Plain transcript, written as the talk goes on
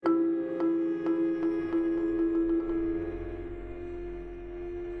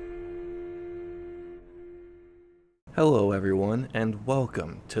Hello, everyone, and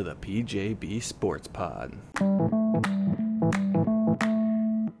welcome to the PJB Sports Pod.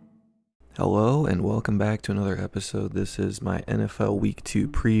 Hello, and welcome back to another episode. This is my NFL Week 2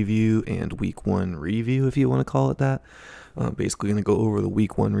 preview and Week 1 review, if you want to call it that. Basically, going to go over the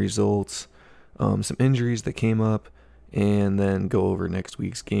Week 1 results, some injuries that came up, and then go over next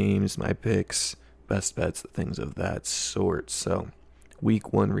week's games, my picks, best bets, things of that sort. So,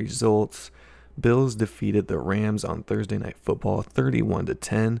 Week 1 results. Bills defeated the Rams on Thursday Night Football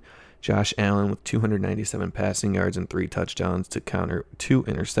 31-10. Josh Allen with 297 passing yards and 3 touchdowns to counter 2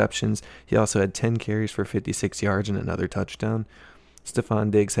 interceptions. He also had 10 carries for 56 yards and another touchdown.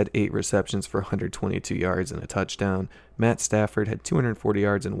 Stephon Diggs had 8 receptions for 122 yards and a touchdown. Matt Stafford had 240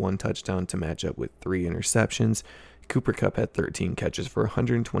 yards and 1 touchdown to match up with 3 interceptions. Cooper Kupp had 13 catches for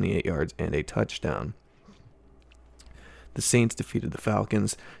 128 yards and a touchdown. The Saints defeated the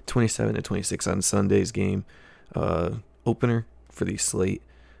Falcons 27-26 on Sunday's game opener for the slate.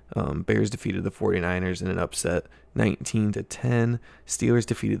 Bears defeated the 49ers in an upset 19-10. Steelers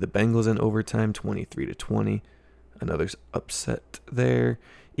defeated the Bengals in overtime 23-20. Another upset there.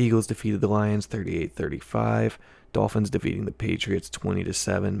 Eagles defeated the Lions 38-35. Dolphins defeating the Patriots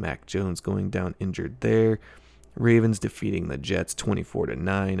 20-7. Mac Jones going down injured there. Ravens defeating the Jets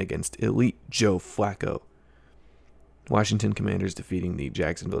 24-9 against elite Joe Flacco. Washington Commanders defeating the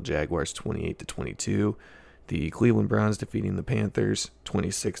Jacksonville Jaguars 28-22. The Cleveland Browns defeating the Panthers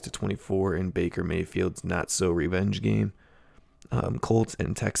 26-24 in Baker Mayfield's not-so-revenge game. Colts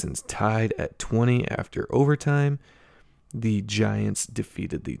and Texans tied at 20 after overtime. The Giants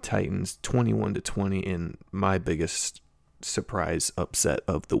defeated the Titans 21-20 in my biggest surprise upset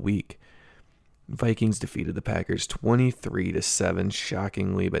of the week. Vikings defeated the Packers 23-7,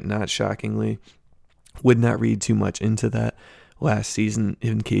 shockingly but not shockingly. Would not read too much into that. Last season,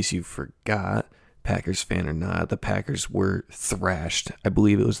 in case you forgot, Packers fan or not, the Packers were thrashed. I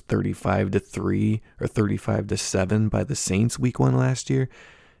believe it was 35-3 or 35-7 by the Saints week 1 last year.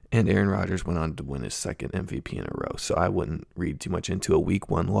 And Aaron Rodgers went on to win his second MVP in a row. So I wouldn't read too much into a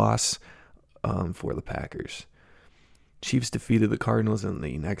week 1 loss for the Packers. Chiefs defeated the Cardinals in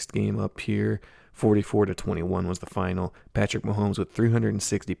the next game up here. 44-21 was the final. Patrick Mahomes with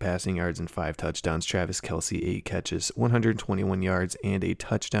 360 passing yards and 5 touchdowns. Travis Kelce 8 catches, 121 yards and a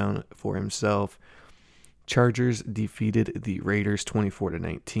touchdown for himself. Chargers defeated the Raiders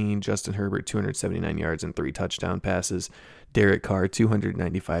 24-19. Justin Herbert 279 yards and 3 touchdown passes. Derek Carr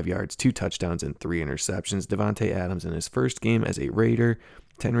 295 yards, 2 touchdowns and 3 interceptions. Devontae Adams in his first game as a Raider,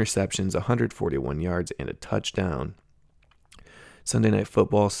 10 receptions, 141 yards and a touchdown. Sunday Night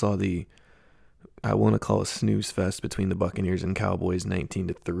Football saw I want to call a snooze fest between the Buccaneers and Cowboys,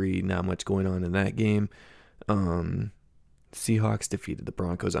 19-3. Not much going on in that game. Seahawks defeated the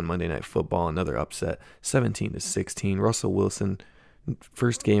Broncos on Monday Night Football, another upset, 17-16. Russell Wilson,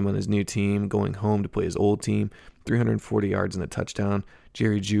 first game on his new team, going home to play his old team, 340 yards and a touchdown.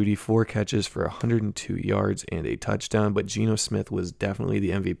 Jerry Jeudy, 4 catches for 102 yards and a touchdown, but Geno Smith was definitely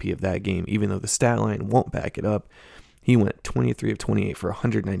the MVP of that game, even though the stat line won't back it up. He went 23 of 28 for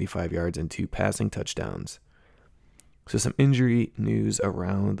 195 yards and 2 passing touchdowns. So some injury news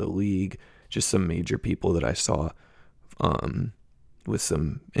around the league, just some major people that I saw with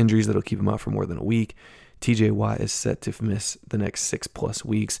some injuries that'll keep him out for more than a week. TJ Watt is set to miss the next 6+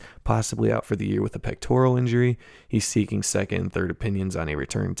 weeks, possibly out for the year with a pectoral injury. He's seeking second and third opinions on a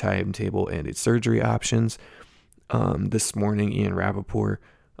return timetable and its surgery options. This morning, Ian Rappaport,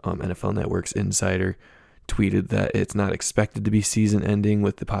 NFL Network's insider, tweeted that it's not expected to be season-ending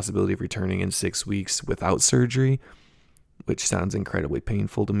with the possibility of returning in 6 weeks without surgery, which sounds incredibly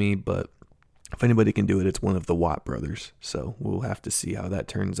painful to me, but if anybody can do it, it's one of the Watt brothers, so we'll have to see how that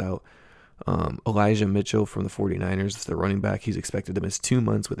turns out. Elijah Mitchell from the 49ers, the running back, he's expected to miss 2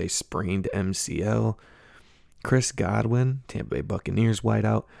 months with a sprained MCL. Chris Godwin, Tampa Bay Buccaneers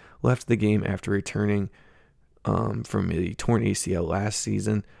wideout, left the game after returning from a torn ACL last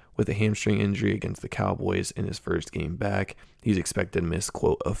season with a hamstring injury against the Cowboys in his first game back. He's expected to miss,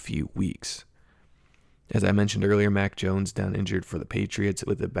 quote, a few weeks. As I mentioned earlier, Mac Jones down injured for the Patriots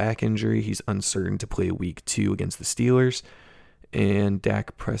with a back injury. He's uncertain to play week 2 against the Steelers. And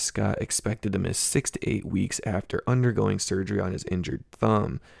Dak Prescott expected to miss 6 to 8 weeks after undergoing surgery on his injured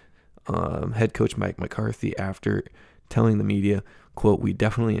thumb. Head coach Mike McCarthy, after telling the media, quote, "We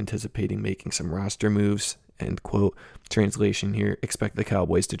definitely anticipating making some roster moves," end quote. Translation here, expect the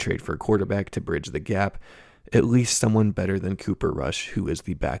Cowboys to trade for a quarterback to bridge the gap, at least someone better than Cooper Rush, who is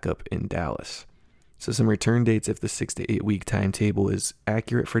the backup in Dallas. So some return dates, if the 6 to 8 week timetable is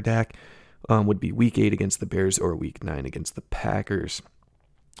accurate for Dak, would be week 8 against the Bears or week 9 against the Packers.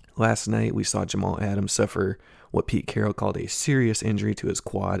 Last night, we saw Jamal Adams suffer what Pete Carroll called a serious injury to his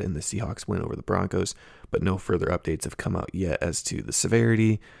quad in the Seahawks win over the Broncos, but no further updates have come out yet as to the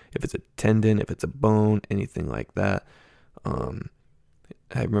severity, if it's a tendon, if it's a bone, anything like that.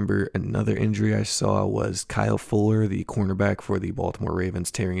 I remember another injury I saw was Kyle Fuller, the cornerback for the Baltimore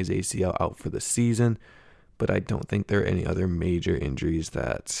Ravens, tearing his ACL out for the season, but I don't think there are any other major injuries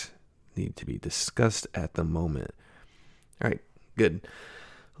that need to be discussed at the moment. All right, good.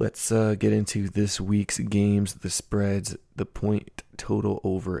 Let's get into this week's games, the spreads, the point total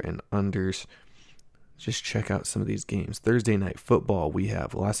over and unders. Just check out some of these games. Thursday night football, we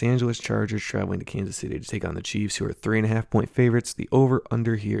have Los Angeles Chargers traveling to Kansas City to take on the Chiefs, who are 3.5-point favorites. The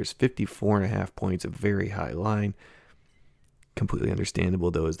over-under here is 54.5 points, a very high line. Completely understandable,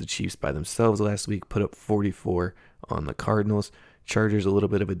 though, as the Chiefs by themselves last week put up 44 on the Cardinals. Chargers a little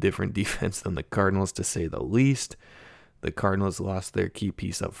bit of a different defense than the Cardinals, to say the least. The Cardinals lost their key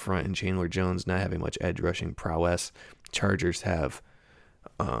piece up front in Chandler Jones, not having much edge rushing prowess. Chargers have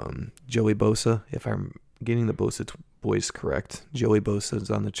Joey Bosa, if I'm getting the Bosa boys correct. Joey Bosa's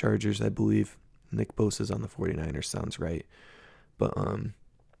on the Chargers, I believe. Nick Bosa's on the 49ers, sounds right. But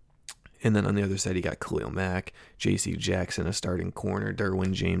and then on the other side, you got Khalil Mack, J.C. Jackson, a starting corner,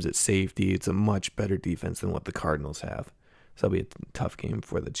 Derwin James at safety. It's a much better defense than what the Cardinals have. So it'll be a tough game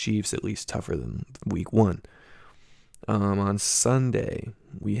for the Chiefs, at least tougher than week one. On Sunday,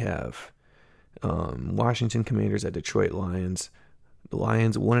 we have Washington Commanders at Detroit Lions. The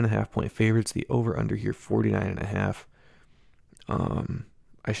Lions 1.5-point favorites. The over-under here 49.5.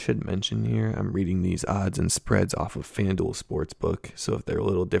 I should mention here, I'm reading these odds and spreads off of FanDuel Sportsbook, so if they're a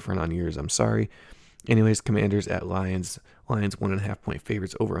little different on yours, I'm sorry. Anyways, Commanders at Lions. Lions 1.5-point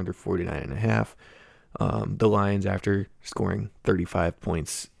favorites, over-under 49.5. The Lions, after scoring 35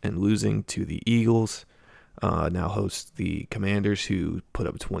 points and losing to the Eagles, now host the Commanders, who put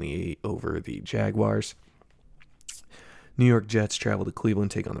up 28 over the Jaguars. New York Jets travel to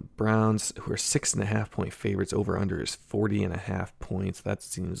Cleveland, take on the Browns, who are 6.5-point favorites. Over-under is 40.5 points. That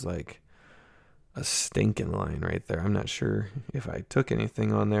seems like a stinking line right there. I'm not sure if I took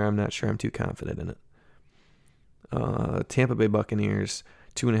anything on there. I'm not sure I'm too confident in it. Tampa Bay Buccaneers,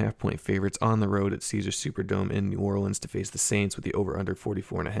 2.5-point favorites on the road at Caesars Superdome in New Orleans to face the Saints with the over-under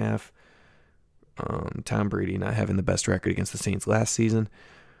 44.5. Tom Brady not having the best record against the Saints last season.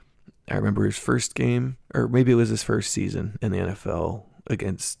 I remember his first game, or maybe it was his first season in the NFL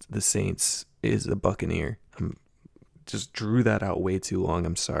against the Saints is a Buccaneer. Just drew that out way too long.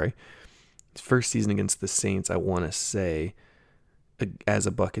 I'm sorry. His first season against the Saints, I want to say, as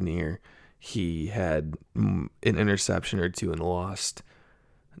a Buccaneer, he had an interception or two and lost.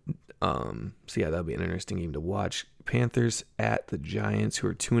 So yeah, that'll be an interesting game to watch. Panthers at the Giants, who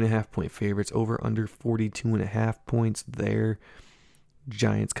are 2.5-point favorites, over under 42.5 points there.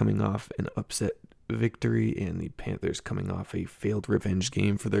 Giants coming off an upset victory, and the Panthers coming off a failed revenge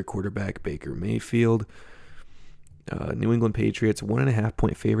game for their quarterback, Baker Mayfield. New England Patriots,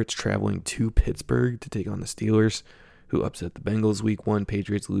 1.5-point favorites, traveling to Pittsburgh to take on the Steelers, who upset the Bengals week one.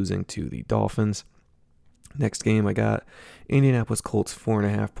 Patriots losing to the Dolphins. Next game, I got Indianapolis Colts,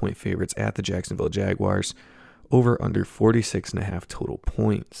 4.5-point favorites at the Jacksonville Jaguars, over under 46.5 total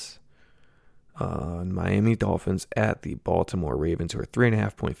points. Miami Dolphins at the Baltimore Ravens, who are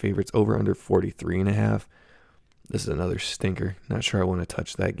 3.5-point favorites, over under 43.5. This is another stinker. Not sure I want to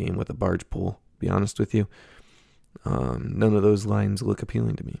touch that game with a barge pole, be honest with you. None of those lines look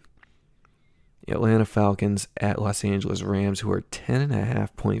appealing to me. The Atlanta Falcons at Los Angeles Rams, who are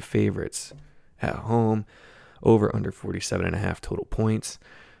 10.5-point favorites at home, over under 47.5 total points.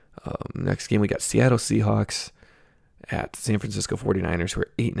 Next game, we got Seattle Seahawks at San Francisco 49ers, who are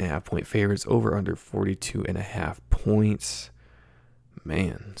 8.5-point favorites, over under 42.5 points.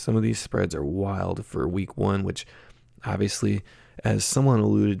 Man, some of these spreads are wild for week one, which obviously, as someone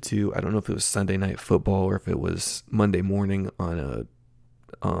alluded to, I don't know if it was Sunday Night Football or if it was Monday morning on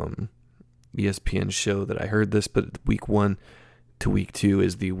a ESPN show that I heard this, but week one to week two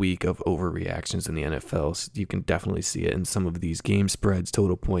is the week of overreactions in the NFL. So you can definitely see it in some of these game spreads,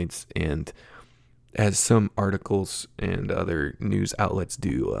 total points, and as some articles and other news outlets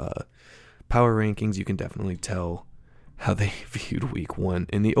do power rankings, you can definitely tell how they viewed week one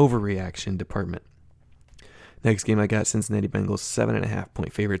in the overreaction department. Next game, I got Cincinnati Bengals,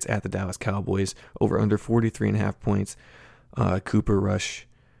 7.5-point favorites at the Dallas Cowboys, over under 43.5 points. Cooper Rush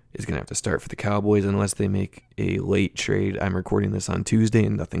is going to have to start for the Cowboys unless they make a late trade. I'm recording this on Tuesday,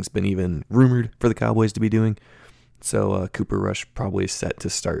 and nothing's been even rumored for the Cowboys to be doing. So Cooper Rush probably set to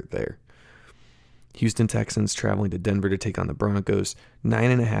start there. Houston Texans traveling to Denver to take on the Broncos.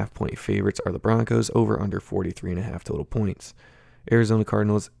 9.5-point favorites are the Broncos, over under 43.5 total points. Arizona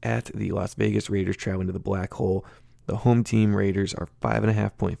Cardinals at the Las Vegas Raiders, traveling to the Black Hole. The home team Raiders are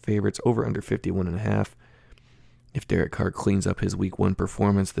 5.5-point favorites, over under 51.5. If Derek Carr cleans up his week 1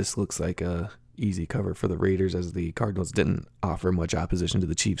 performance, this looks like a easy cover for the Raiders, as the Cardinals didn't offer much opposition to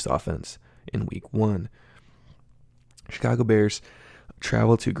the Chiefs offense in week 1. Chicago Bears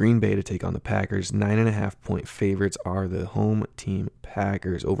travel to Green Bay to take on the Packers. 9.5-point favorites are the home team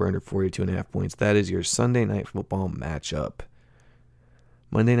Packers, over under 42.5 points. That is your Sunday Night Football matchup.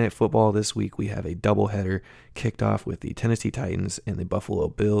 Monday Night Football this week, we have a doubleheader kicked off with the Tennessee Titans and the Buffalo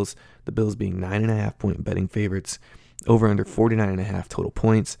Bills. The Bills being 9.5-point betting favorites, over under 49.5 total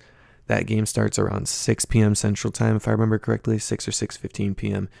points. That game starts around 6 p.m. Central Time, if I remember correctly, 6 or 6:15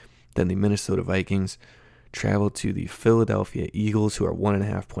 p.m. Then the Minnesota Vikings travel to the Philadelphia Eagles, who are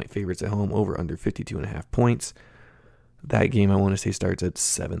 1.5-point favorites at home, over under 52.5 points. That game, I want to say, starts at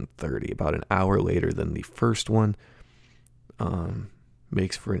 7:30, about an hour later than the first one.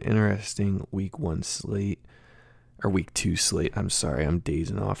 Makes for an interesting week 2 slate. I'm sorry, I'm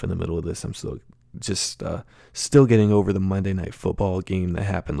dazing off in the middle of this. I'm still getting over the Monday Night Football game that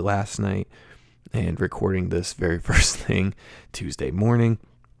happened last night, and recording this very first thing Tuesday morning.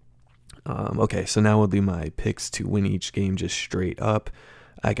 Okay, so now we'll do my picks to win each game just straight up.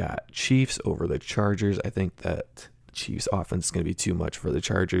 I got Chiefs over the Chargers. I think that Chiefs offense is going to be too much for the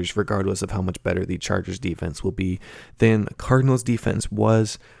Chargers, regardless of how much better the Chargers defense will be than the Cardinals defense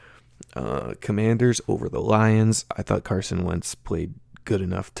was. Commanders over the Lions. I thought Carson Wentz played good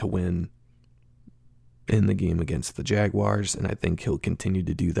enough to win in the game against the Jaguars, and I think he'll continue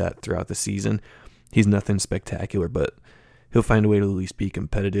to do that throughout the season. He's nothing spectacular, but he'll find a way to at least be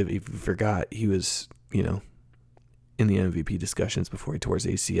competitive. If you forgot, he was, in the MVP discussions before he tore his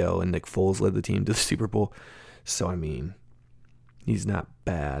ACL, and Nick Foles led the team to the Super Bowl. So, he's not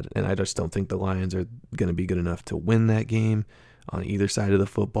bad, and I just don't think the Lions are going to be good enough to win that game on either side of the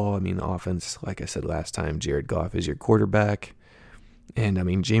football. The offense, like I said last time, Jared Goff is your quarterback, and,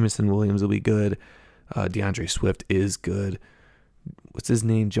 Jameson Williams will be good. DeAndre Swift is good. What's his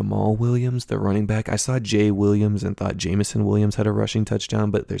name? Jamal Williams, the running back. I saw Jay Williams and thought Jameson Williams had a rushing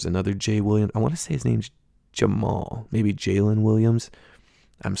touchdown, but there's another Jay Williams. I want to say his name's Jamal, maybe Jalen Williams.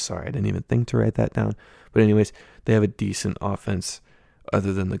 I'm sorry, I didn't even think to write that down. But anyways, they have a decent offense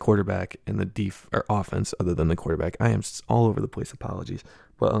other than the quarterback, and the offense other than the quarterback. I am all over the place. Apologies,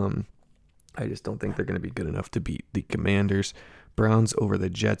 but I just don't think they're going to be good enough to beat the Commanders. Browns over the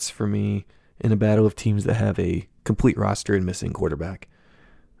Jets for me in a battle of teams that have a complete roster and missing quarterback.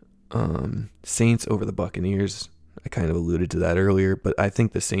 Saints over the Buccaneers. I kind of alluded to that earlier, but I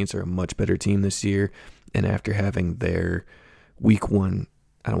think the Saints are a much better team this year. And after having their week 1,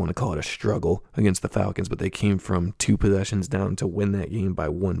 I don't want to call it a struggle against the Falcons, but they came from 2 possessions down to win that game by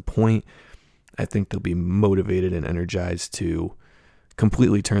 1 point. I think they'll be motivated and energized to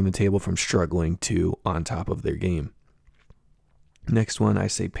completely turn the table from struggling to on top of their game. Next one, I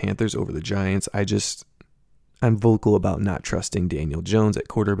say Panthers over the Giants. I'm vocal about not trusting Daniel Jones at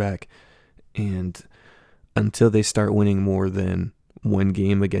quarterback, and until they start winning more than 1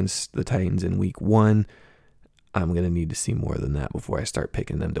 game against the Titans in week 1, I'm going to need to see more than that before I start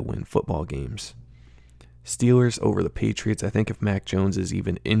picking them to win football games. Steelers over the Patriots. I think if Mac Jones is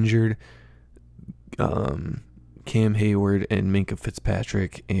even injured, Cam Hayward and Minkah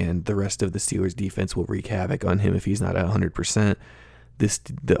Fitzpatrick and the rest of the Steelers defense will wreak havoc on him if he's not at 100%.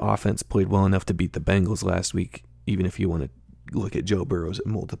 The offense played well enough to beat the Bengals last week, even if you want to look at Joe Burrow's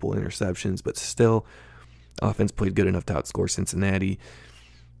multiple interceptions, but still, offense played good enough to outscore Cincinnati.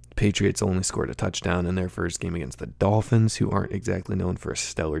 Patriots only scored a touchdown in their first game against the Dolphins, who aren't exactly known for a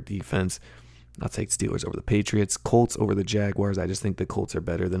stellar defense. I'll take Steelers over the Patriots. Colts over the Jaguars. I just think the Colts are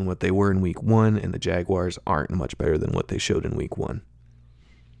better than what they were in week 1, and the Jaguars aren't much better than what they showed in week 1.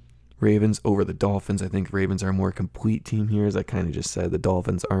 Ravens over the Dolphins. I think Ravens are a more complete team here, as I kind of just said. The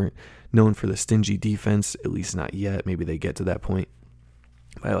Dolphins aren't known for the stingy defense, at least not yet. Maybe they get to that point.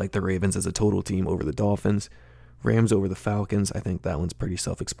 But I like the Ravens as a total team over the Dolphins. Rams over the Falcons. I think that one's pretty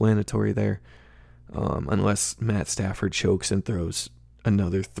self-explanatory there. Unless Matt Stafford chokes and throws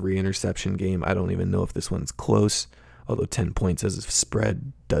another 3-interception game, I don't even know if this one's close, although 10 points as a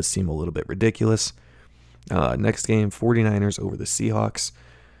spread does seem a little bit ridiculous. Next game, 49ers over the Seahawks.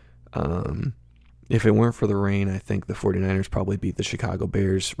 If it weren't for the rain, I think the 49ers probably beat the Chicago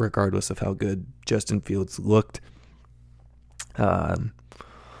Bears, regardless of how good Justin Fields looked.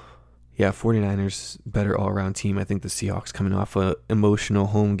 49ers, better all-around team. I think the Seahawks coming off an emotional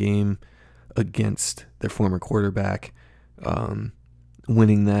home game against their former quarterback,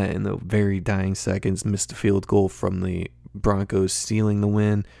 winning that in the very dying seconds, missed a field goal from the Broncos, sealing the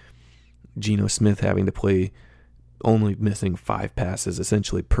win. Geno Smith having to play only missing 5 passes,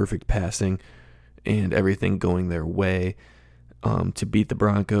 essentially perfect passing, and everything going their way to beat the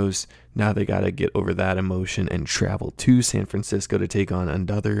Broncos. Now they got to get over that emotion and travel to San Francisco to take on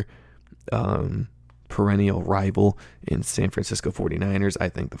another perennial rival in San Francisco 49ers. I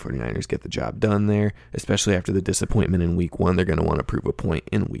think the 49ers get the job done there, especially after the disappointment in week 1. They're going to want to prove a point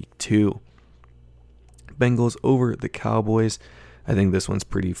in week 2. Bengals over the Cowboys. I think this one's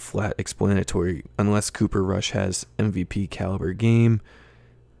pretty flat explanatory. Unless Cooper Rush has MVP caliber game,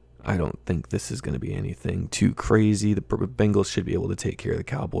 I don't think this is going to be anything too crazy. The Bengals should be able to take care of the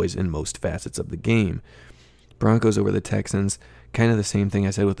Cowboys in most facets of the game. Broncos over the Texans. Kind of the same thing I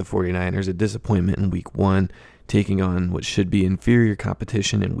said with the 49ers. A disappointment in week 1, taking on what should be inferior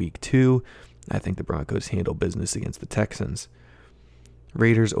competition in week 2. I think the Broncos handle business against the Texans.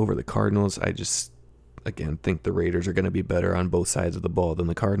 Raiders over the Cardinals. I just, again, think the Raiders are going to be better on both sides of the ball than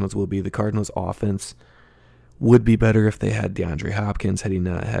the Cardinals will be. The Cardinals offense would be better if they had DeAndre Hopkins had he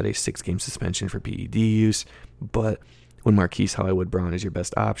not had a 6-game suspension for PED use. But when Marquise Hollywood-Brown is your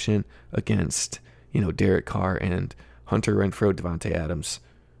best option against, Derek Carr and Hunter Renfrow, Devontae Adams,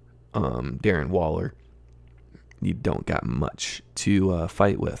 Darren Waller, you don't got much to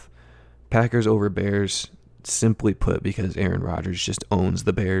fight with. Packers over Bears, simply put, because Aaron Rodgers just owns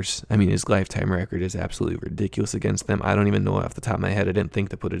the Bears. I mean, his lifetime record is absolutely ridiculous against them. I don't even know off the top of my head. I didn't think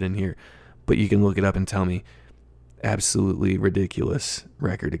to put it in here, but you can look it up and tell me. Absolutely ridiculous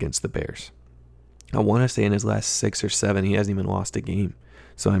record against the Bears. I want to say in his last 6 or 7, he hasn't even lost a game.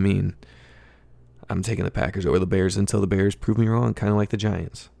 So, I mean, I'm taking the Packers over the Bears until the Bears prove me wrong, kind of like the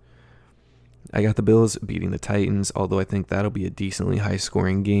Giants. I got the Bills beating the Titans, although I think that'll be a decently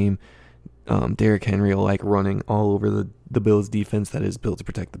high-scoring game. Derrick Henry will like running all over the Bills' defense that is built to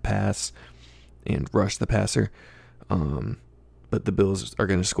protect the pass and rush the passer. But the Bills are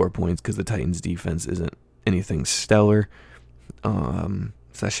going to score points because the Titans' defense isn't anything stellar. So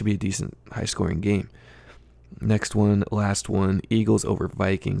that should be a decent high-scoring game. Next one, last one, Eagles over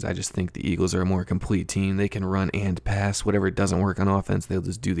Vikings. I just think the Eagles are a more complete team. They can run and pass. Whatever doesn't work on offense, they'll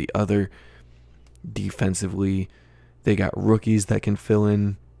just do the other. Defensively, they got rookies that can fill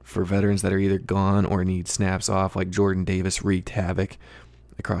in for veterans that are either gone or need snaps off, like Jordan Davis wreaked havoc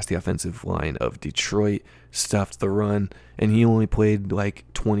across the offensive line of Detroit, stuffed the run, and he only played like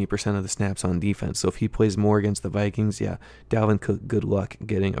 20% of the snaps on defense. So if he plays more against the Vikings, yeah, Dalvin Cook, good luck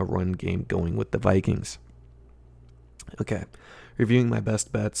getting a run game going with the Vikings. Okay, reviewing my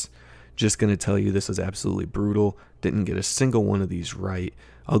best bets. Just going to tell you this was absolutely brutal. Didn't get a single one of these right.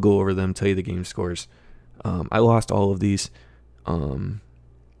 I'll go over them, tell you the game scores. I lost all of these. Then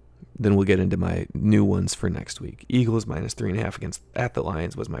we'll get into my new ones for next week. Eagles -3.5 at the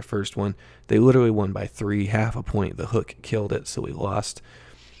Lions was my first one. They literally won by 3, half a point. The hook killed it, so we lost.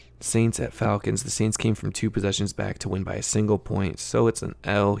 Saints at Falcons. The Saints came from 2 possessions back to win by a single point, so it's an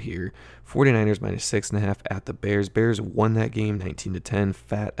L here. 49ers -6.5 at the Bears. Bears won that game 19-10.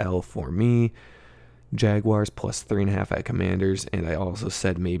 Fat L for me. Jaguars +3.5 at Commanders, and I also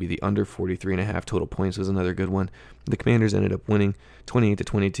said maybe the under 43.5 total points was another good one. The Commanders ended up winning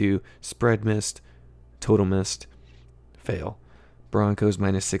 28-22. Spread missed, total missed, fail. Broncos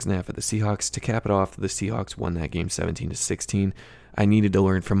 -6.5 at the Seahawks. To cap it off, the Seahawks won that game 17-16. I needed to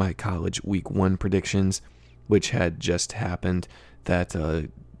learn from my college week 1 predictions, which had just happened, that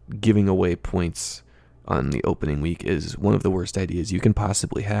giving away points on the opening week is one of the worst ideas you can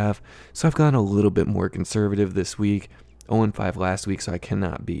possibly have. So I've gone a little bit more conservative this week. 0-5 last week, so I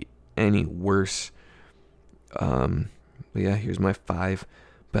cannot be any worse. But yeah, here's my 5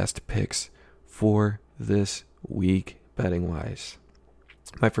 best picks for this week, betting wise.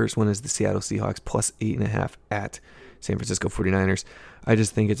 My first one is the Seattle Seahawks +8.5 at San Francisco 49ers. I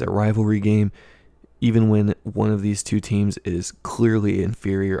just think it's a rivalry game. Even when one of these two teams is clearly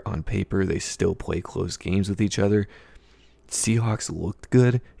inferior on paper, they still play close games with each other. Seahawks looked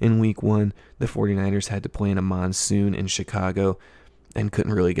good in week 1. The 49ers had to play in a monsoon in Chicago and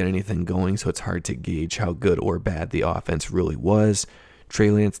couldn't really get anything going, so it's hard to gauge how good or bad the offense really was. Trey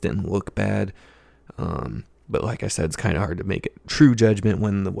Lance didn't look bad, but like I said, it's kind of hard to make a true judgment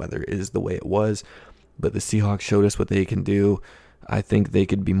when the weather is the way it was. But the Seahawks showed us what they can do. I think they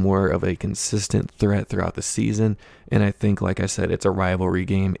could be more of a consistent threat throughout the season. And I think, like I said, it's a rivalry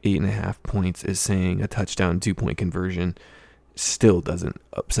game. 8.5 points is saying a touchdown, 2-point conversion still doesn't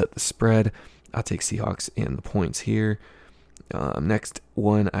upset the spread. I'll take Seahawks and the points here. Next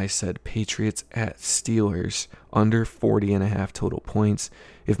one, I said Patriots at Steelers, under 40.5 total points.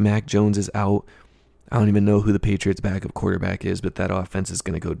 If Mac Jones is out, I don't even know who the Patriots' backup quarterback is, but that offense is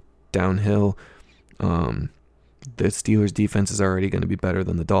going to go downhill. The Steelers' defense is already going to be better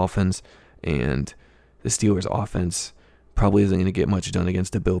than the Dolphins, and the Steelers' offense probably isn't going to get much done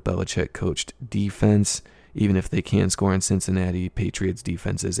against a Bill Belichick coached defense. Even if they can score in Cincinnati, Patriots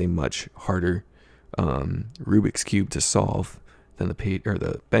defense is a much harder Rubik's Cube to solve than the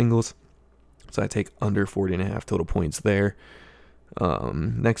Bengals. So I take under 40.5 total points there.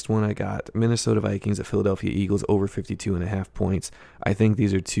 Next one, I got Minnesota Vikings at Philadelphia Eagles over 52.5 points. I think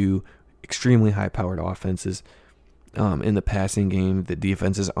these are two extremely high-powered offenses. In the passing game, the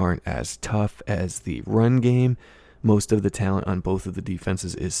defenses aren't as tough as the run game. Most of the talent on both of the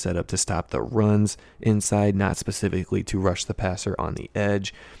defenses is set up to stop the runs inside, not specifically to rush the passer on the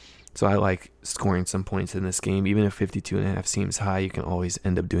edge. So I like scoring some points in this game. Even if 52.5 seems high, you can always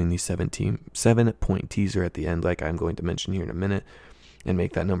end up doing the 7-point teaser at the end, like I'm going to mention here in a minute, and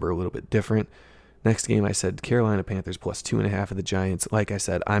make that number a little bit different. Next game, I said Carolina Panthers plus 2.5 of the Giants. Like I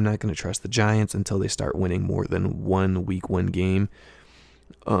said, I'm not going to trust the Giants until they start winning more than one week one game.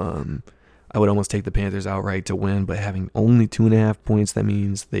 I would almost take the Panthers outright to win, but having only 2.5 points, that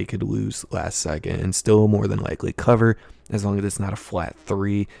means they could lose last second and still more than likely cover, as long as it's not a flat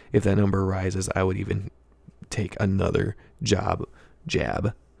 3. If that number rises, I would even take another jab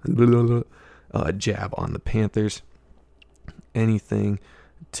on the Panthers. Anything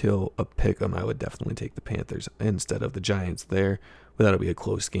till a pick 'em, I would definitely take the Panthers instead of the Giants there, but that'll be a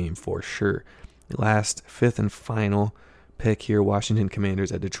close game for sure. Last, fifth and final pick here, Washington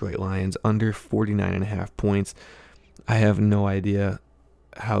Commanders at Detroit Lions under 49.5 points. I have no idea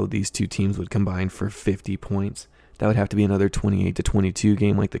how these two teams would combine for 50 points. That would have to be another 28-22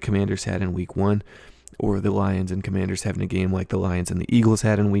 game like the Commanders had in week 1, or the Lions and Commanders having a game like the Lions and the Eagles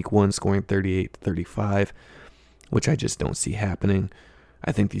had in week 1, scoring 38-35, which I just don't see happening.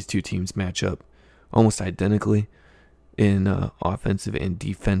 I think these two teams match up almost identically in offensive and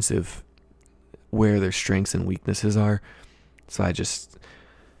defensive, where their strengths and weaknesses are. So I just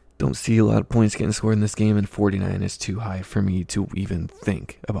don't see a lot of points getting scored in this game, and 49 is too high for me to even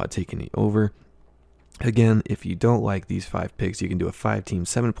think about taking the over. Again, if you don't like these 5 picks, you can do a 5-team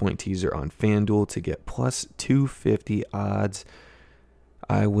 7-point teaser on FanDuel to get plus 250 odds.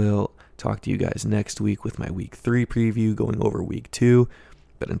 I will talk to you guys next week with my week 3 preview going over week 2.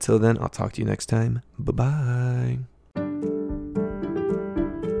 But until then, I'll talk to you next time. Bye-bye.